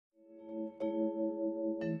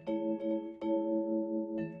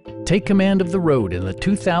Take command of the road in the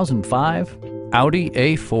 2005 Audi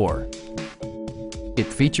A4. It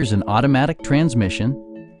features an automatic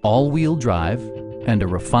transmission, all-wheel drive, and a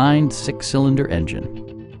refined 6-cylinder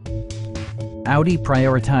engine. Audi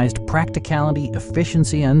prioritized practicality,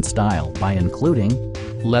 efficiency, and style by including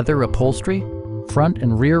leather upholstery, front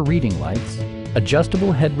and rear reading lights,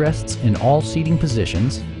 adjustable headrests in all seating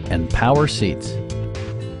positions, and power seats.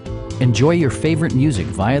 Enjoy your favorite music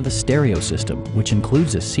via the stereo system, which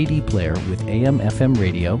includes a CD player with AM/FM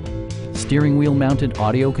radio, steering wheel mounted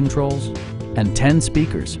audio controls, and 10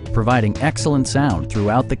 speakers, providing excellent sound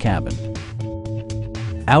throughout the cabin.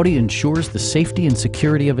 Audi ensures the safety and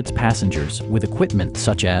security of its passengers with equipment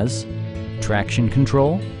such as traction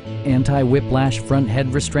control, anti-whiplash front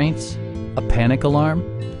head restraints, a panic alarm,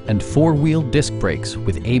 and 4-wheel disc brakes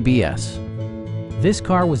with ABS. This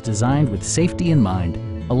car was designed with safety in mind,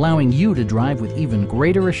 allowing you to drive with even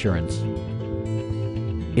greater assurance.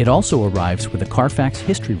 It also arrives with a Carfax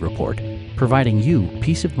history report, providing you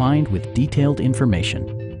peace of mind with detailed information.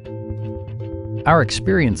 Our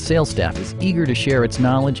experienced sales staff is eager to share its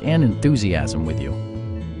knowledge and enthusiasm with you.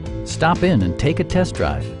 Stop in and take a test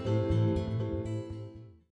drive.